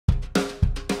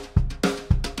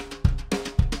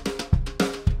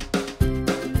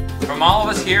From all of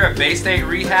us here at Baystate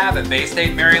Rehab at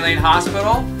Baystate Mary Lane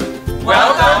Hospital,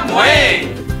 welcome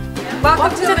Wing!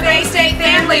 Welcome to the Baystate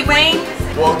Family Wing.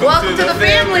 Welcome to the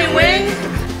Family Wing.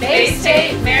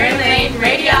 Baystate Mary Lane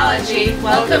Radiology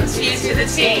welcomes you to the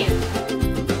team.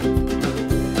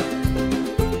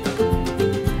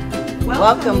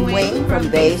 Welcome Wing from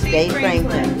Baystate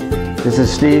Franklin. This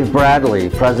is Steve Bradley,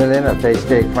 President of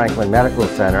Baystate Franklin Medical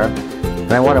Center,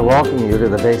 and I want to welcome you to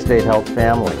the Baystate Health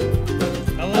family.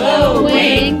 Hello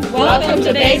Wing, welcome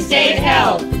to Baystate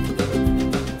Health.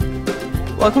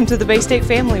 Welcome to the Baystate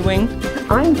Family Wing.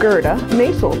 I'm Gerda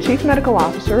Masel, Chief Medical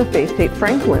Officer of Baystate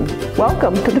Franklin.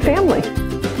 Welcome to the family.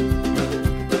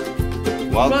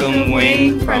 Welcome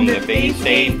Wing from the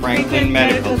Baystate Franklin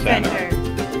Medical Center.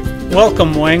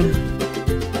 Welcome Wing.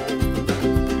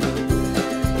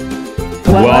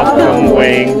 Welcome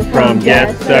Wing from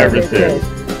Guest Services.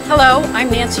 Hello, I'm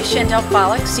Nancy Shendel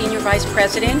Follick, Senior Vice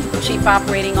President, Chief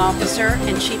Operating Officer,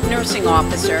 and Chief Nursing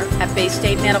Officer at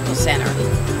Baystate Medical Center.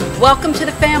 Welcome to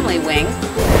the Family Wing.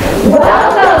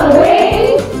 Welcome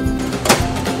Wing.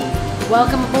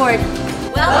 Welcome aboard.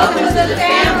 Welcome to the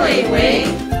Family Wing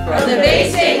from the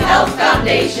Baystate Health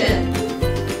Foundation.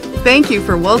 Thank you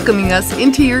for welcoming us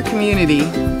into your community.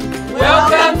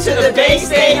 Welcome to the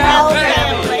Baystate Health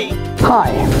family.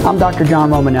 Hi, I'm Dr. John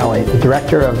Romanelli, the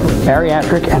Director of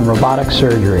Bariatric and Robotic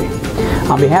Surgery.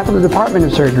 On behalf of the Department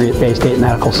of Surgery at Baystate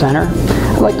Medical Center,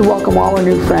 I'd like to welcome all our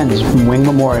new friends from Wing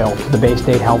Memorial to the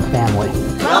Baystate Health family.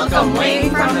 Welcome Wing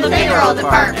from the Payroll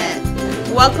Department.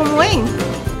 Welcome Wing.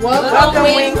 Welcome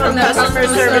Wing from the Customer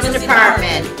Service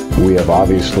Department. We have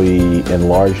obviously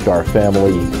enlarged our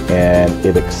family, and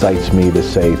it excites me to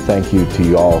say thank you to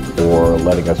you all for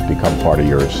letting us become part of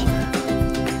yours.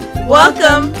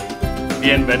 Welcome.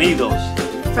 Bienvenidos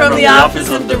From the Office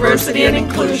of Diversity and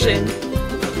Inclusion.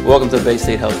 Welcome to the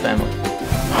Baystate Health family.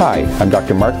 Hi, I'm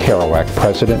Dr. Mark Kerouac,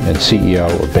 President and CEO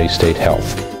of Baystate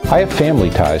Health. I have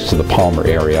family ties to the Palmer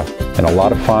area and a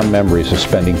lot of fond memories of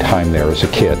spending time there as a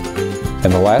kid. In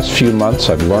the last few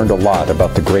months, I've learned a lot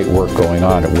about the great work going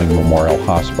on at Wing Memorial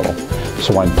Hospital.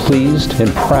 So I'm pleased and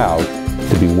proud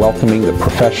to be welcoming the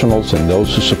professionals and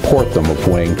those who support them of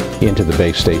Wing into the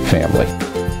Baystate family.